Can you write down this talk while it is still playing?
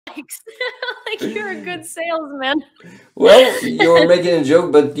likes. Like you're a good salesman. Well, you were making a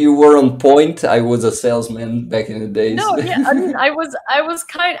joke, but you were on point. I was a salesman back in the No, days. yeah, I mean, I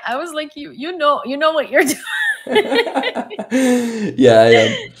was like you know what you're doing. Yeah, yeah.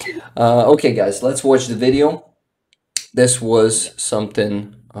 Okay, guys, let's watch the video. This Yeah. was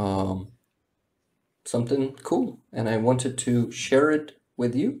something cool, and I wanted to share it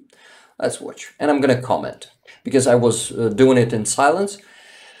with you. Let's watch, and I'm gonna comment because I was doing it in silence.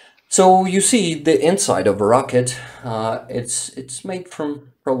 So you see the inside of a rocket. It's made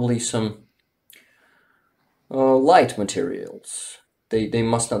from probably some light materials. They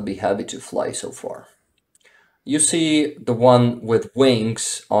must not be heavy to fly so far. You see the one with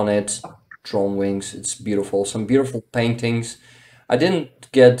wings on it, drone wings. It's beautiful. Some beautiful paintings. I didn't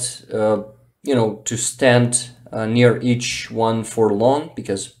get, to stand near each one for long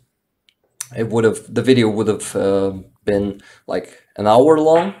because the video would have been like an hour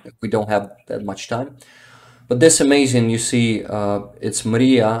long. We don't have that much time. But this amazing, you see, it's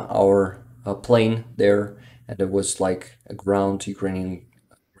Maria, our plane there, and it was like a ground Ukrainian.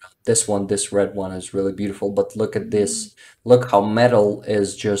 This red one is really beautiful, but look at this. Look how metal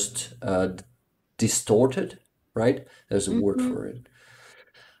is just distorted, right? There's a word Mhm. for it.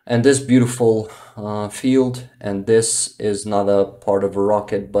 And this beautiful field, and this is not a part of a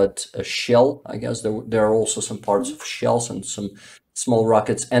rocket, but a shell. I guess there are also some parts of shells and some small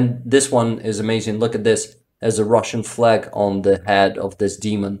rockets. And this one is amazing. Look at this. There's a Russian flag on the head of this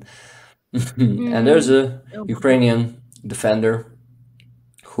demon. And there's Mm. a Oh, wow. Ukrainian defender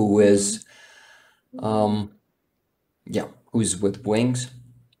who Mm. is, um, yeah, who's with wings,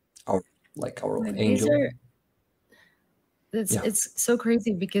 our like our But these angel. are Yeah, it's so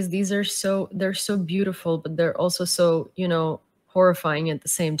crazy because they're so beautiful, but they're also so, horrifying at the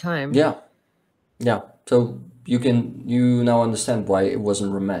same time. yeah, yeah. So you now understand why it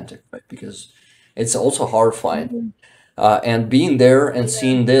wasn't romantic, right? Because it's also horrifying. Mhm. And being there and Yeah.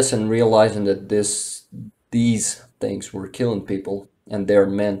 seeing this and realizing that these things were killing people and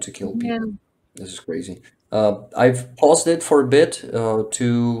they're meant to kill Yeah. people. This is crazy. I've paused it for a bit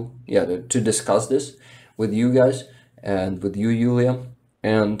to discuss this with you guys and with you, Julia.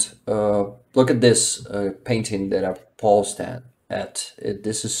 And look at this painting that I've paused at.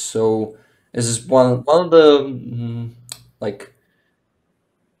 This is so. This is one of the like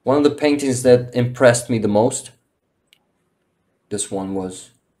one of the paintings that impressed me the most. This one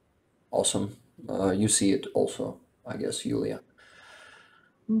was awesome. You see it also, I guess, Yulia.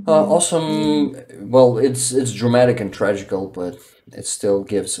 Yeah. Awesome. Well, it's dramatic and tragical, but it still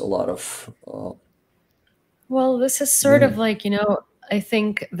gives a lot of Well, this is sort of meaning. like, I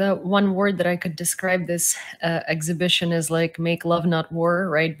think the one word that I could describe this exhibition is like make love not war,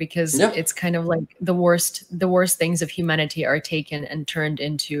 right? Because Yeah, it's kind of like the worst things of humanity are taken and turned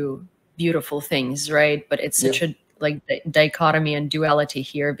into beautiful things, right? But it's yeah, such a like dichotomy and duality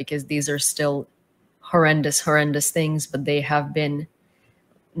here because these are still horrendous things, but they have been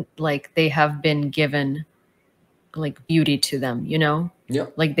given like beauty to them, yeah,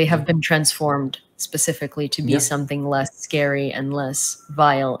 like they yeah, have been transformed specifically to be yeah, something less scary and less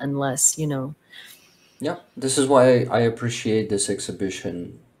vile and less, yeah. This is why I appreciate this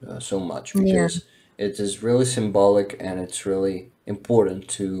exhibition so much yeah. because it is really symbolic and it's really important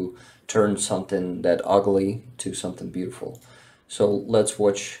to turn something that ugly to something beautiful. So let's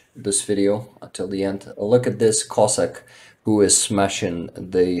watch this video until the end. Look at this Cossack who is smashing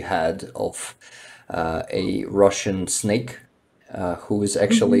the head of a Russian snake, who is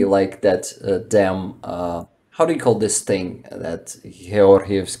actually Mhm. like that damn. How do you call this thing? That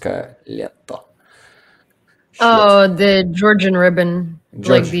Georgievska lenta. Shit. Oh, the Georgian ribbon,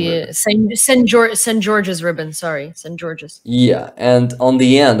 like Georgian the ribbon. Saint George's ribbon. Sorry, Saint George's. Yeah, and on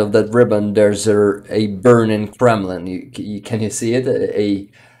the end of that ribbon, there's a burning Kremlin. Can you see it?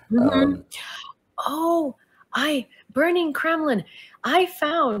 Hmm. Um, Oh, I burning Kremlin. I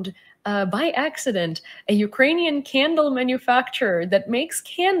found by accident a Ukrainian candle manufacturer that makes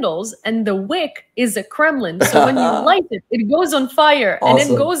candles, and the wick is a Kremlin. So when you light it, it goes on fire, and it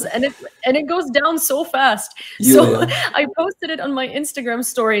awesome, goes and it goes down so fast. So Yulia. I posted it on my Instagram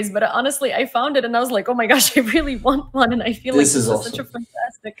stories, but honestly, I found it and I was like, oh my gosh, I really want one, and I feel like This is this is such a awesome.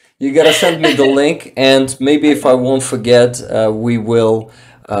 fantastic. You gotta send me the link, and maybe I if I will. won't forget, we will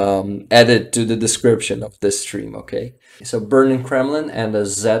add it to the description of this stream. Okay. So burning Kremlin and a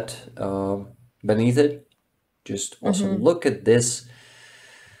Z beneath it. Just awesome. Hmm. Look at this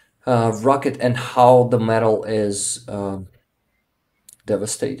rocket and how the metal is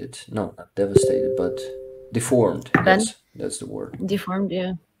devastated. No, not devastated, but deformed. Bent, That's the word. deformed,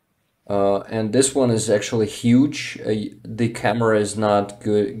 yeah. And this one is actually huge. The camera is not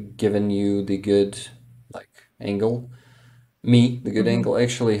good, giving you the good like angle. Me, the good Hmm. angle. I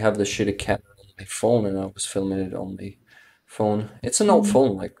actually have the shitty camera on my phone, and I was filming it on my phone. It's an old Hmm.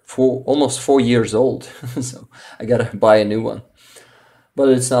 phone, like almost 4 years old, so I gotta buy a new one. But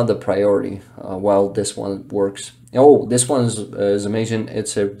it's not the priority. While this one works. Oh, this one is amazing.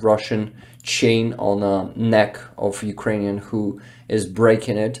 It's a Russian chain on a neck of Ukrainian who is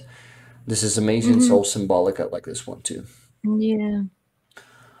breaking it. This is amazing, Hmm. so symbolic. I like this one too. Yeah.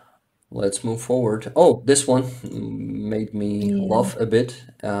 Let's move forward. Oh, this one made me Yeah. laugh a bit.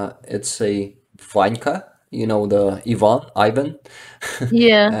 It's a Vanka, you know, the Ivan,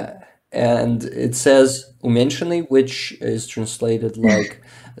 Yeah. uh, and it says umensheny, which is translated like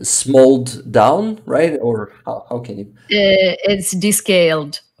smalled down, right? Or how can you It's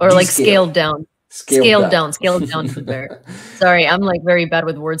descaled or like descale, scaled down. scaled down? Scaled down is better. Sorry, I'm like very bad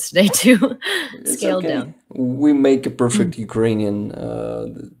with words today too. It's Scaled okay. down. We make a Mm. perfect Ukrainian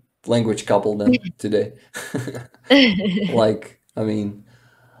language couple then today. Like, I mean,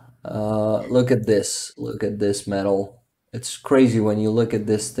 look at this. Look at this metal. It's crazy when you look at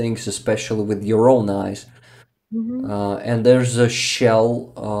these things, especially with your own eyes. Mhm. And there's a shell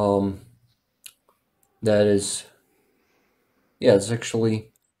that is, yeah, it's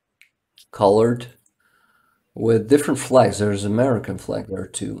actually colored with different flags. There's American flag there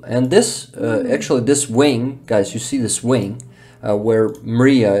too. And this, Mm. actually, this wing, guys, you see this wing where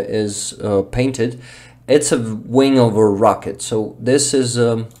Maria is painted. It's a wing of a rocket. So this is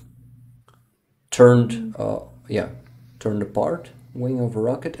turned, Mm. yeah, turned apart, wing of a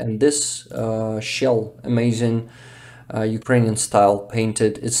rocket, and this shell, amazing Ukrainian style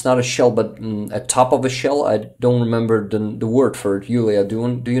painted. It's not a shell, but a top of a shell. I don't remember the word for it. Yulia, do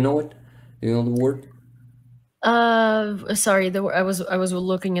you know it? Do you know the word? Sorry, I was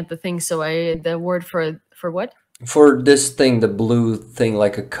looking at the thing, so I the word for what? For this thing, the blue thing,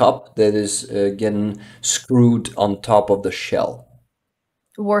 like a cup that is getting screwed on top of the shell.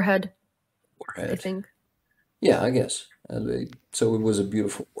 Warhead, I Warhead. think. Yeah, I guess. So it was a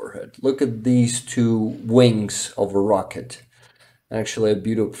beautiful warhead. Look at these two wings of a rocket. Actually, a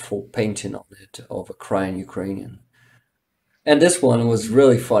beautiful painting on it of a crying Ukrainian. And this one was Mhm.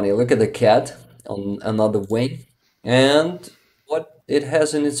 really funny. Look at the cat on another wing and what it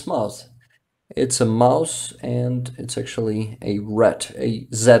has in its mouth. It's a mouse and it's actually a rat, a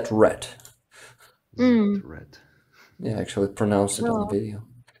Z rat. Mm. That red. Yeah, actually pronounced it on Oh. video.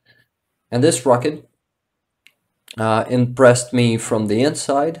 And this rocket impressed me from the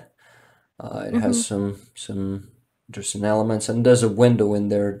inside. It has Mhm. some interesting elements, and there's a window in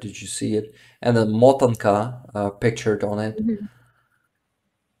there. Did you see it? And the Motanka pictured on it. Mhm.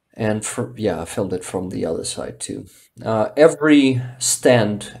 And for yeah, I filmed it from the other side too. Every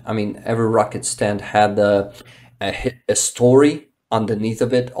stand, I mean, every rocket stand had a story underneath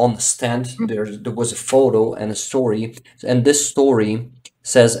of it. On the stand, Mhm. there was a photo and a story, and this story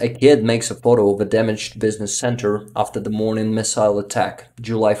says a kid makes a photo of a damaged business center after the morning missile attack,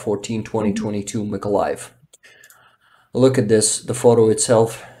 July 14, Mhm. 2022, Mykolaiv. Look at this, the photo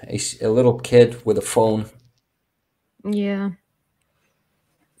itself, a little kid with a phone. Yeah,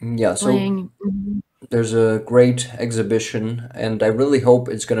 Yeah, so playing. Mhm. there's a great exhibition, and I really hope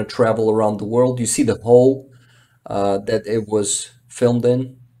it's going to travel around the world. You see the hole that it was filmed in,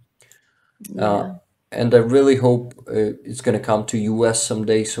 uh, Yeah. and I really hope it's going to come to US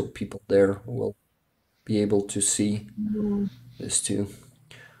someday, so people there will be able to see Mhm. this too.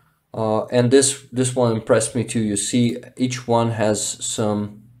 And this one impressed me too. You see, each one has some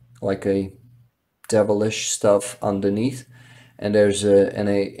like a devilish stuff underneath, and there's an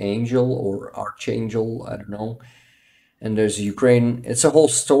angel or archangel, I don't know, and there's Ukraine. It's a whole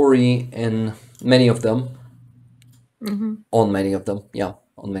story in many of them, Mhm. on many of them, yeah,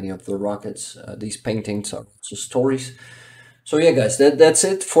 on many of the rockets. These paintings are also stories. So yeah, guys, that's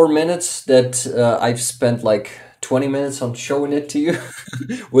it. 4 minutes that I've spent like 20 minutes on showing it to you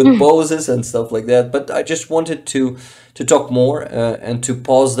with poses and stuff like that. But I just wanted to talk more and to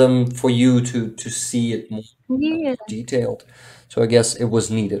pause them for you to see it Yeah. more detailed. So I guess it was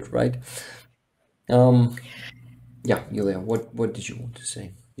needed, right? Um, yeah, Yulia, what did you want to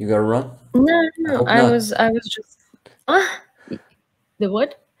say? You gotta run? No, I no, hope not. I was just ah, the what?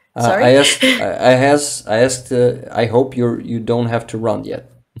 I Sorry? asked. I asked. I hope you don't have to run yet.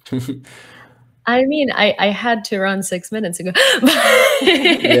 I mean, I had to run 6 minutes ago, but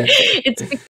Yeah. it's